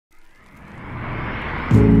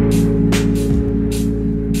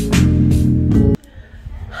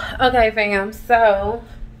Okay, fam, so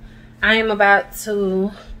I am about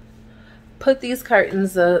to put these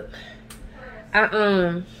curtains up.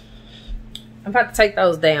 I'm about to take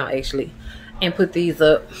those down actually and put these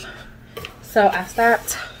up. So I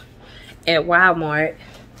stopped at Walmart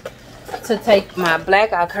to take my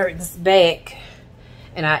blackout curtains back,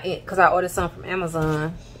 and because I ordered some from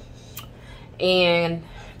Amazon, and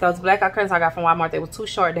those blackout curtains I got from Walmart, they were too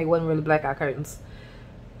short. They wasn't really blackout curtains.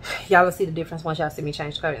 Y'all will see the difference once y'all see me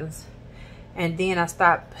change curtains. And then I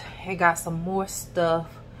stopped and got some more stuff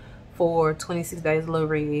for 26 Days Little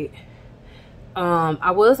Red. I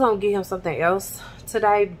was gonna get him something else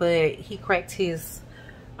today, but he cracked his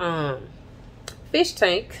fish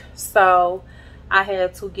tank, so I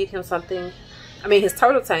had to get him something. I mean his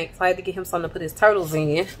turtle tank, so I had to get him something to put his turtles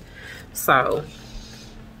in. So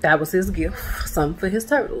that was his gift, something for his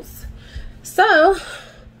turtles. So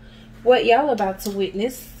what y'all about to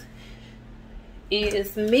witness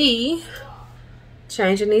is me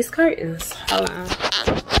changing these curtains. Hold on.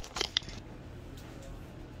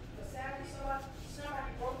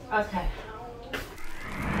 Okay.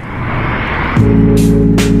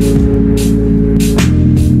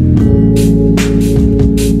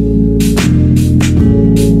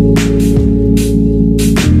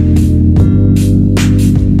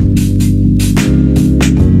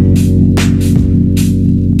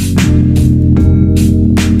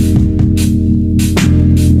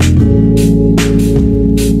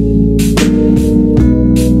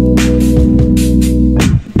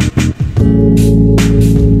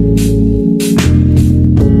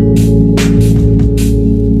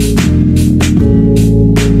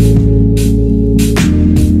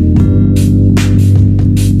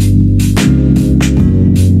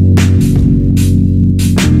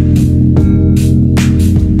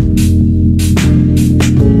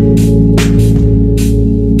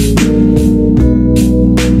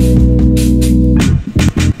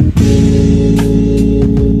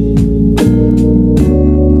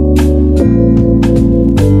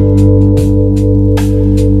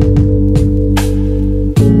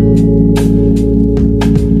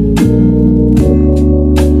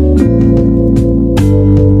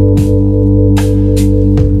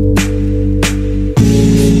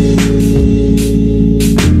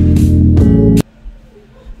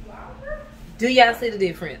 Do y'all see the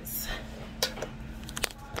difference?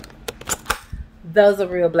 Those are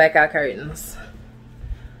real blackout curtains.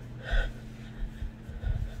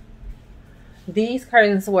 These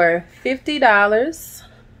curtains were $50,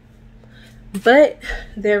 but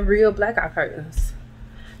they're real blackout curtains.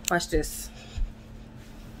 Watch this.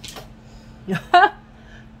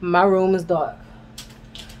 My room is dark.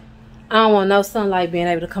 I don't want no sunlight being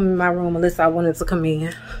able to come in my room unless I wanted to come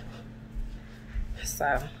in.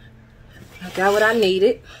 So I got what I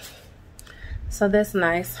needed. So that's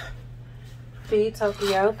nice. Feed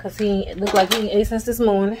Tokyo, because he looked like he ate since this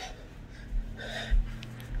morning.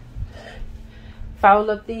 Fold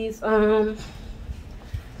up these curtains.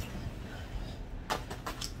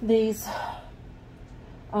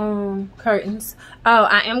 Oh,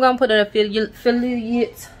 I am gonna put an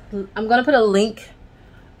affiliate. I'm gonna put a link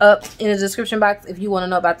up in the description box if you want to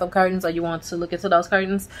know about those curtains or you want to look into those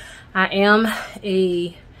curtains. I am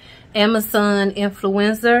a Amazon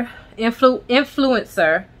influencer.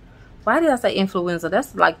 Why did I say influencer?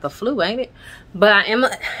 That's like the flu, ain't it? But I am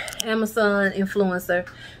an Amazon influencer.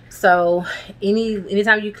 So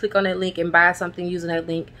anytime you click on that link and buy something using that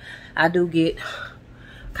link, I do get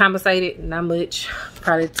compensated. Not much,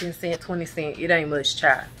 probably 10 cents, 20 cents. It ain't much,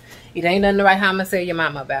 child. It ain't nothing to write home and tell your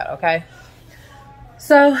mama about, okay?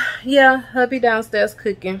 So yeah, hubby downstairs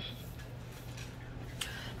cooking,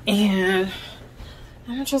 and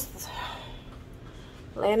I'm just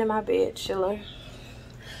laying in my bed chilling.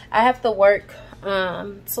 I have to work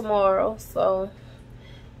tomorrow, so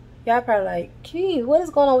y'all probably like, Keiis, what is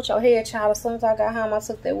going on with your hair, child? As soon as I got home, I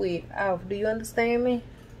took that wig off. Do you understand me?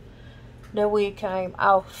 That wig came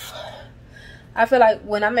off. I feel like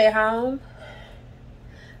when I'm at home,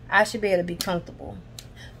 I should be able to be comfortable.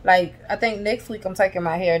 Like, I think next week I'm taking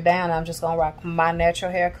my hair down. I'm just going to rock my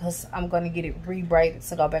natural hair because I'm going to get it re-braided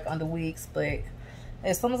to go back under wigs. But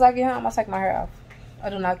as soon as I get home, I'll take my hair off. I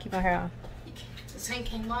do not keep my hair on. This thing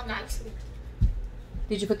came out nicely.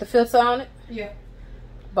 Did you put the filter on it? Yeah.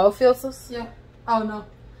 Both filters? Yeah. Oh, no.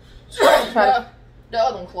 The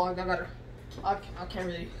other one clogged. I can't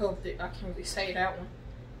really help it. I can't really say that one.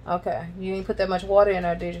 Okay. You didn't put that much water in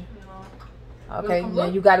there, did you? No. Okay, now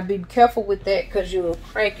you got to be careful with that because you'll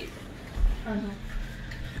crack it.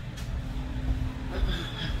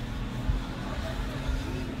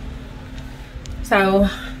 So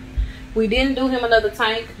we didn't do him another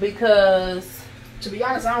tank because, to be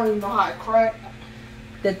honest, I don't even know how it cracked.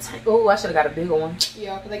 The tank. Oh, I should have got a bigger one.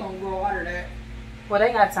 Yeah, because they gonna grow out of that. Well,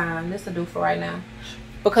 they got time. This to do for right now.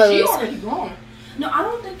 Because she already growing. No, I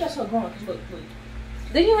don't think that's her growing. Cause look.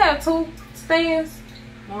 Did you have 2 stands?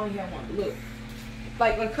 I only have one. Look,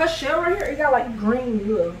 like her shell right here, it got like green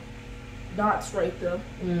little dots right there,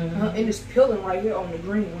 and it's peeling right here on the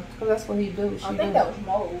green one. Cause that's what he do. I think that was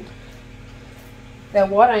mold. That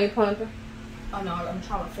water ain't pumping. I know. I'm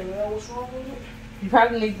trying to figure out what's wrong with it. You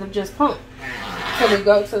probably need to just pump till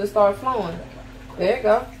it start flowing. There you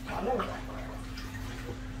go. I know.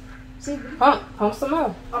 See, pump some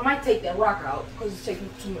more. I might take that rock out because it's taking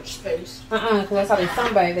too much space. Cause that's how they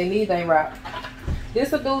sunbathe. They need that rock.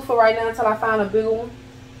 This will do for right now until I find a bigger one.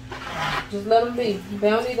 Just let them be. They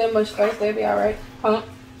don't need that much space. They'll be all right. Pump.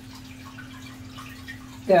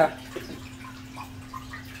 Yeah.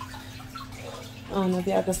 I don't know if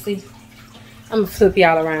y'all can see. I'm gonna flip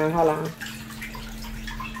y'all around. Hold on.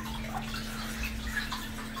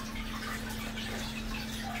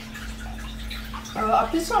 I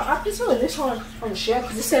put some of this on the shell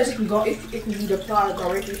because it says it can go. It can be applied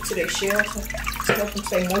directly to their shell to help them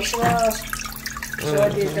stay moisturized. So I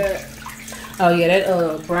did that. Oh yeah,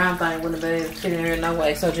 that brown thing wouldn't have been fitting here no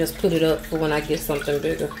way. So just put it up for when I get something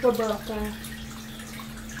bigger. What brown thing?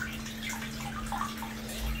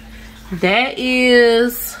 That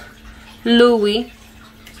is Louis,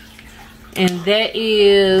 and that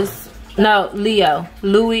is Leo.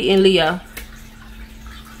 Louis and Leo.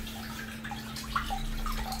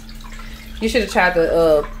 You should have tried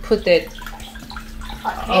to put that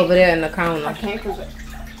over there in the corner. I can't because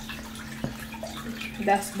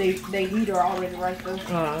that's they heater already right there.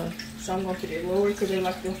 So I'm gonna put it lower because they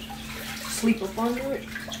like to sleep up under it.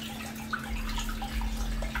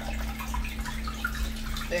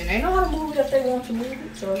 And they know how to move it if they want to move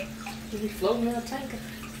it, so it'll be floating in a tank.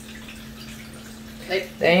 They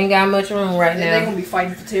ain't got much room right now. They're gonna be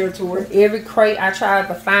fighting for territory. Every crate I tried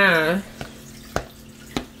to find,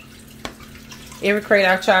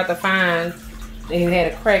 it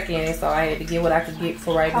had a crack in it, so I had to get what I could get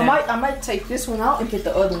for right now. I might take this one out and put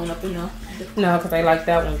the other one up in there. No, because they like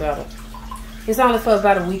that one better. It's only for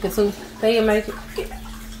about a week or 2. They can make it.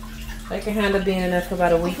 They can handle being in there for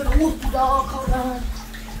about a week.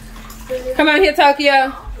 Come on here,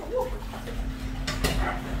 Tokyo.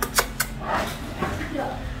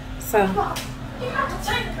 So.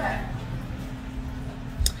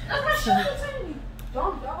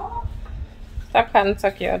 Stop cutting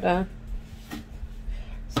Tokyo down.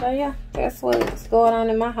 So yeah, that's what's going on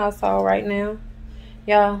in my household right now.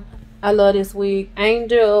 Y'all, I love this wig.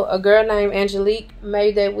 Angel, a girl named Angelique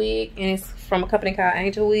made that wig, and it's from a company called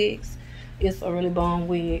Angel Wigs. It's a really bomb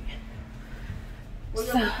wig. Where's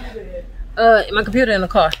your computer at? My computer in the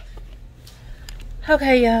car.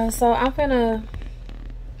 Okay, y'all. So I'm gonna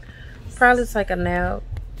probably take a nap,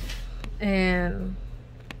 and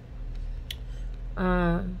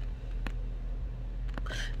then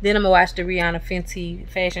I'm gonna watch the Rihanna Fenty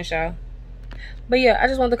fashion show. But yeah, I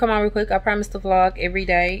just wanted to come on real quick. I promised to vlog every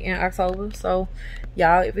day in October. So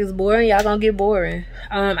y'all, if it's boring, y'all gonna get boring.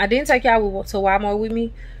 I didn't take y'all to Walmart with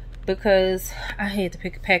me because I had to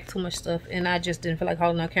pack too much stuff, and I just didn't feel like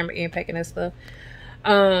holding on camera and packing that stuff.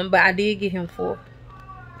 But I did get him 4.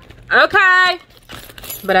 Okay.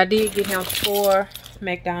 But I did get him 4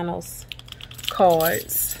 McDonald's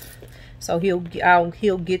cards. So he'll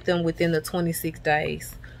get them within the 26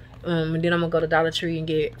 days. And then I'm gonna go to Dollar Tree and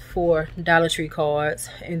get 4 Dollar Tree cards.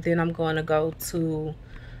 And then I'm gonna go to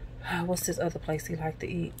what's this other place he like to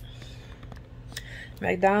eat?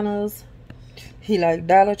 McDonald's. He like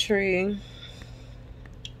Dollar Tree.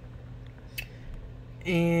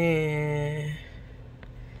 And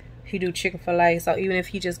he do Chick-fil-A. So even if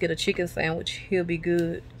he just get a chicken sandwich, he'll be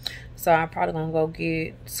good. So I'm probably gonna go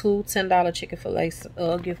get 2 $10 Chick-fil-A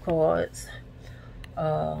gift cards.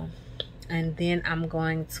 And then I'm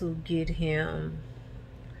going to get him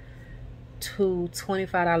 2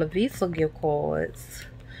 $25 Visa gift cards.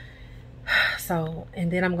 So, and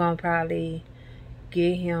then I'm gonna probably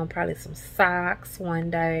get him some socks one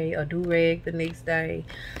day, a do-rag the next day.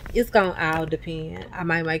 It's gonna all depend. I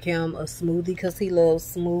might make him a smoothie because he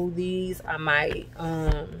loves smoothies. I might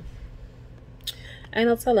ain't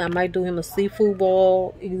no telling, I might do him a seafood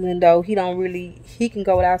bowl, even though he can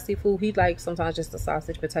go without seafood. He likes sometimes just the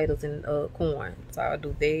sausage, potatoes, and corn. So I'll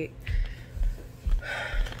do that.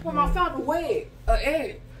 Well, I found an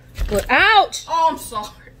egg. But ouch! Oh,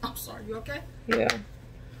 I'm sorry. You okay? Yeah.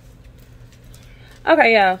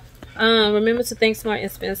 Okay, y'all. Remember to think smart and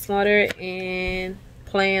spend smarter and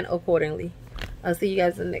plan accordingly. I'll see you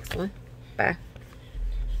guys in the next one. Bye.